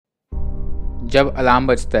जब अलार्म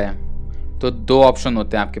बजता है तो दो ऑप्शन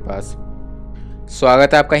होते हैं आपके पास।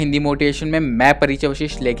 स्वागत है आपका हिंदी मोटिवेशन में। मैं परिचय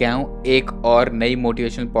वशिष्ठ लेके आया हूँ एक और नई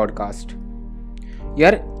मोटिवेशन पॉडकास्ट।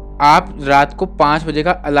 यार, आप रात को 5 बजे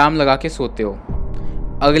का अलार्म लगा के सोते हो।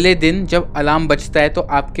 अगले दिन जब अलार्म बजता है तो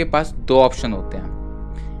आपके पास दो ऑप्शन होते हैं।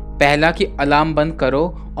 पहला कि अलार्म बंद करो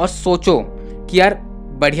और सोचो कि यार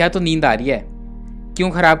बढ़िया तो नींद आ रही है,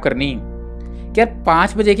 क्यों खराब करनी। कि यार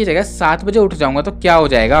 5 बजे की जगह 7 बजे उठ जाऊंगा तो क्या हो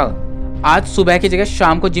जाएगा। आज सुबह की जगह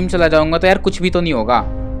शाम को जिम चला जाऊंगा तो यार कुछ भी तो नहीं होगा।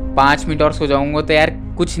 5 मिनट और सो जाऊंगा तो यार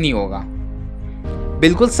कुछ नहीं होगा।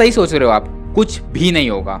 बिल्कुल सही सोच रहे हो आप, कुछ भी नहीं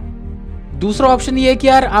होगा। दूसरा ऑप्शन ये है कि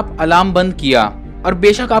यार आप अलार्म बंद किया और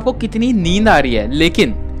बेशक आपको कितनी नींद आ रही है,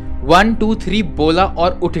 लेकिन 1 2 3 बोला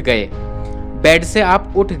और उठ गए। बेड से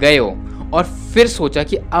आप उठ गए हो और फिर सोचा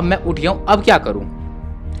कि अब मैं उठ गया हूं, अब क्या करूं।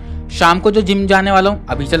 शाम को जो जिम जाने वाला हूं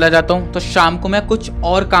अभी चला जाता हूं, तो शाम को मैं कुछ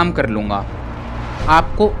और काम कर लूंगा।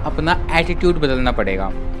 आपको अपना एटीट्यूड बदलना पड़ेगा।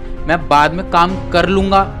 मैं बाद में काम कर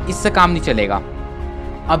लूंगा, इससे काम नहीं चलेगा।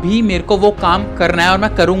 अभी मेरे को वो काम करना है और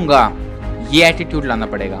मैं करूंगा, ये एटीट्यूड लाना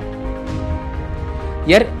पड़ेगा।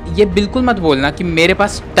 यार ये बिल्कुल मत बोलना कि मेरे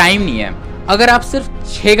पास टाइम नहीं है। अगर आप सिर्फ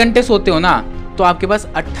 6 घंटे सोते हो ना, तो आपके पास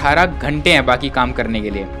 18 घंटे हैं बाकी काम करने के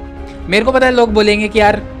लिए। मेरे को पता है लोग बोलेंगे कि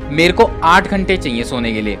यार मेरे को 8 घंटे चाहिए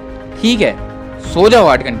सोने के लिए। ठीक है, सो जाओ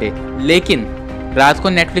 8 घंटे, लेकिन रात को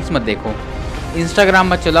नेटफ्लिक्स मत देखो, इंस्टाग्राम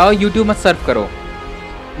मत चलाओ, यूट्यूब मत सर्फ करो,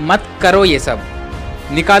 मत करो ये सब।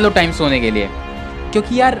 निकालो टाइम सोने के लिए।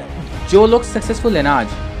 क्योंकि यार जो लोग सक्सेसफुल है ना आज,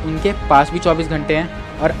 उनके पास भी 24 घंटे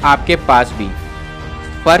हैं और आपके पास भी।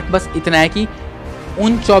 फर्क बस इतना है कि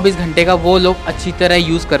उन 24 घंटे का वो लोग अच्छी तरह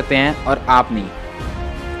यूज करते हैं और आप नहीं।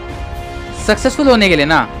 सक्सेसफुल होने के लिए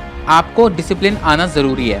ना आपको डिसिप्लिन आना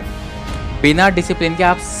जरूरी है। बिना डिसिप्लिन के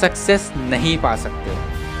आप सक्सेस नहीं पा सकते।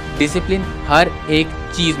 डिसिप्लिन हर एक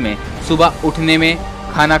चीज में, सुबह उठने में,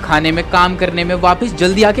 खाना खाने में, काम करने में, वापस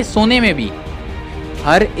जल्दी आके सोने में भी,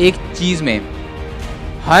 हर एक चीज में,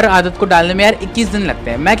 हर आदत को डालने में यार 21 दिन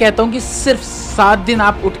लगते हैं। मैं कहता हूं कि सिर्फ 7 दिन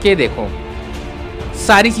आप उठ के देखो,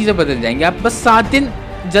 सारी चीजें बदल जाएंगी। आप बस 7 दिन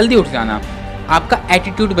जल्दी उठ जाना, आपका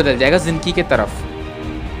एटीट्यूड बदल जाएगा जिंदगी के तरफ,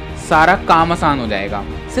 सारा काम आसान हो जाएगा।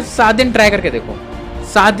 सिर्फ 7 दिन ट्राई करके देखो।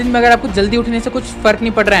 7 दिन में अगर आपको जल्दी उठने से कुछ फर्क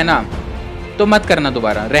नहीं पड़ रहा है ना, तो मत करना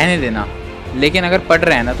दोबारा, रहने देना। लेकिन अगर पढ़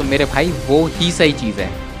रहे हैं ना, तो मेरे भाई वो ही सही चीज़ है।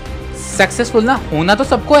 सक्सेसफुल ना होना तो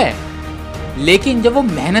सबको है, लेकिन जब वो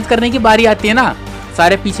मेहनत करने की बारी आती है ना,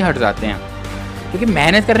 सारे पीछे हट जाते हैं। क्योंकि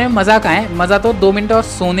मेहनत करने में मज़ा कहाँ है, मज़ा तो 2 मिनट और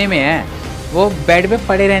सोने में है, वो बेड पे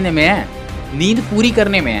पड़े रहने में है, नींद पूरी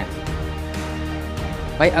करने में है।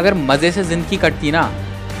 भाई अगर मज़े से ज़िंदगी कटती ना,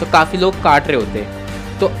 तो काफ़ी लोग काट रहे होते।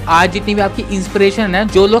 तो आज जितनी भी आपकी इंस्पिरेशन है,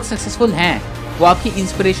 जो लोग सक्सेसफुल हैं वो आपकी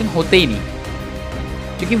इंस्पिरेशन होते ही नहीं।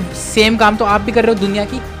 क्योंकि सेम काम तो आप भी कर रहे हो, दुनिया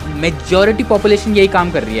की मेजॉरिटी पॉपुलेशन यही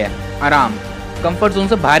काम कर रही है, आराम, कंफर्ट जोन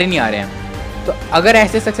से बाहर ही नहीं आ रहे हैं। तो अगर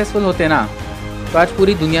ऐसे सक्सेसफुल होते ना, तो आज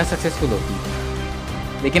पूरी दुनिया सक्सेसफुल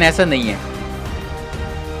होती। लेकिन ऐसा नहीं है।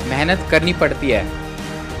 मेहनत करनी पड़ती है,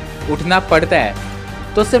 उठना पड़ता है।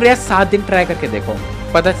 तो सिर्फ यार 7 दिन ट्राई करके देखो,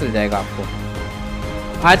 पता चल जाएगा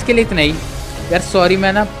आपको। आज के लिए इतना ही। यार सॉरी,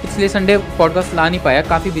 मैं ना पिछले संडे पॉडकास्ट ला नहीं पाया,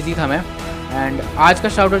 काफ़ी बिजी था मैं। एंड आज का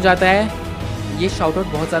शाउट आउट जाता है, ये शाउट आउट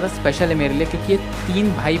बहुत ज़्यादा स्पेशल है मेरे लिए, क्योंकि ये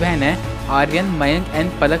 3 भाई बहन हैं, आर्यन, मयंक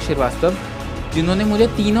एंड पलक श्रीवास्तव, जिन्होंने मुझे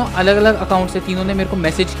तीनों अलग अलग अकाउंट से, तीनों ने मेरे को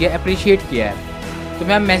मैसेज किया, अप्रिशिएट किया है। तो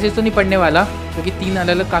मैं मैसेज तो नहीं पढ़ने वाला, क्योंकि 3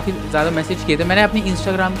 अलग अलग काफ़ी ज़्यादा मैसेज किए थे। मैंने अपनी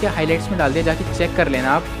इंस्टाग्राम के हाईलाइट्स में डाल दिया, जाके चेक कर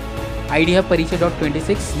लेना आप। आईडी है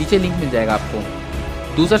परिचय.26, नीचे लिंक मिल जाएगा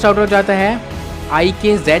आपको। दूसरा शाउट आउट जाता है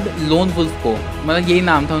IKZ लोन वुल्फ को, मतलब यही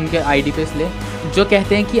नाम था उनके आईडी पे, इसलिए, जो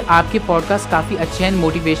कहते हैं कि आपके पॉडकास्ट काफ़ी अच्छे हैं,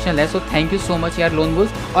 मोटिवेशनल है। So thank you so much यार लोन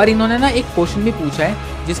वुल्फ। और इन्होंने ना एक क्वेश्चन भी पूछा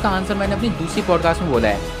है, जिसका आंसर मैंने अपनी दूसरी पॉडकास्ट में बोला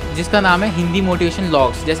है, जिसका नाम है हिंदी मोटिवेशन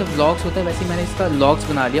लॉग्स। जैसे व्लॉग्स होता है वैसे मैंने इसका लॉग्स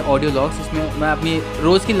बना लिया, ऑडियो लॉग्स। इसमें मैं अपनी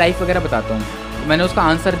रोज़ की लाइफ वगैरह बताता हूँ। मैंने उसका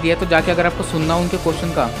आंसर दिया, तो जाके अगर आपको सुनना हो उनके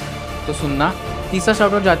क्वेश्चन का तो सुनना। तीसरा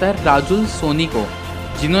शाउट आउट जाता है राजुल सोनी को,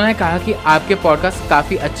 जिन्होंने कहा कि आपके पॉडकास्ट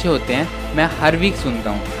काफ़ी अच्छे होते हैं, मैं हर वीक सुनता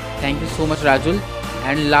हूँ। Thank you so much Rajul.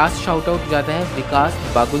 And last shout out जाता है विकास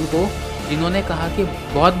बागुल को, जिन्होंने कहा कि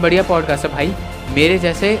बहुत बढ़िया पॉडकास्ट है भाई, मेरे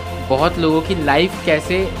जैसे बहुत लोगों की लाइफ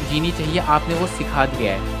कैसे जीनी चाहिए आपने वो सिखा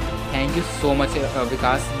दिया है। थैंक यू सो मच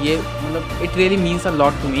विकास, ये मतलब it really means a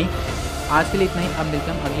lot to me. आज के लिए इतना ही, अब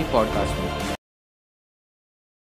मिलते हैं हम अगली पॉडकास्ट में।